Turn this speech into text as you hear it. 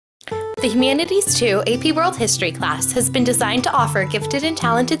The Humanities 2 AP World History class has been designed to offer gifted and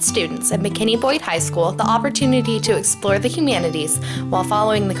talented students at McKinney-Boyd High School the opportunity to explore the humanities while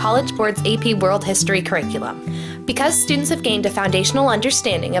following the College Board's AP World History curriculum. Because students have gained a foundational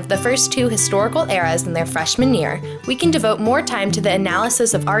understanding of the first two historical eras in their freshman year, we can devote more time to the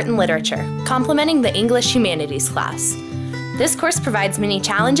analysis of art and literature, complementing the English Humanities class. This course provides many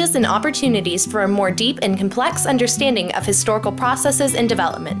challenges and opportunities for a more deep and complex understanding of historical processes and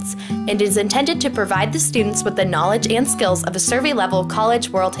developments, and is intended to provide the students with the knowledge and skills of a survey-level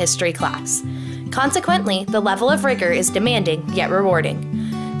College World History class. Consequently, the level of rigor is demanding, yet rewarding.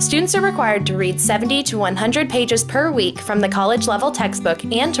 Students are required to read 70 to 100 pages per week from the college-level textbook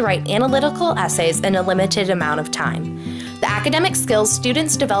and to write analytical essays in a limited amount of time. The academic skills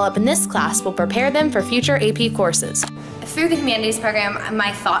students develop in this class will prepare them for future AP courses. Through the Humanities program,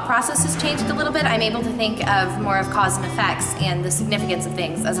 my thought process has changed a little bit. I'm able to think of more of cause and effects and the significance of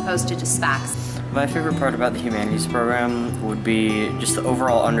things as opposed to just facts. My favorite part about the Humanities program would be just the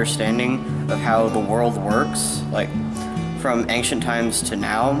overall understanding of how the world works, like from ancient times to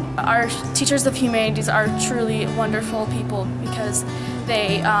now. Our teachers of humanities are truly wonderful people because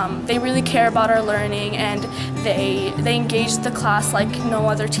they really care about our learning and they engage the class like no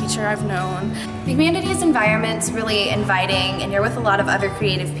other teacher I've known. The humanities environment's really inviting and you're with a lot of other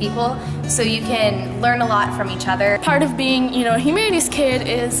creative people, so you can learn a lot from each other. Part of being, a humanities kid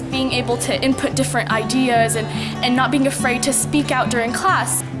is being able to input different ideas and not being afraid to speak out during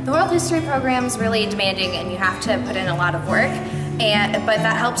class. The World History program is really demanding and you have to put in a lot of work, but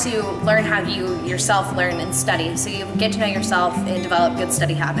that helps you learn how you yourself learn and study, so you get to know yourself and develop good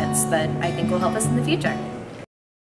study habits that I think will help us in the future.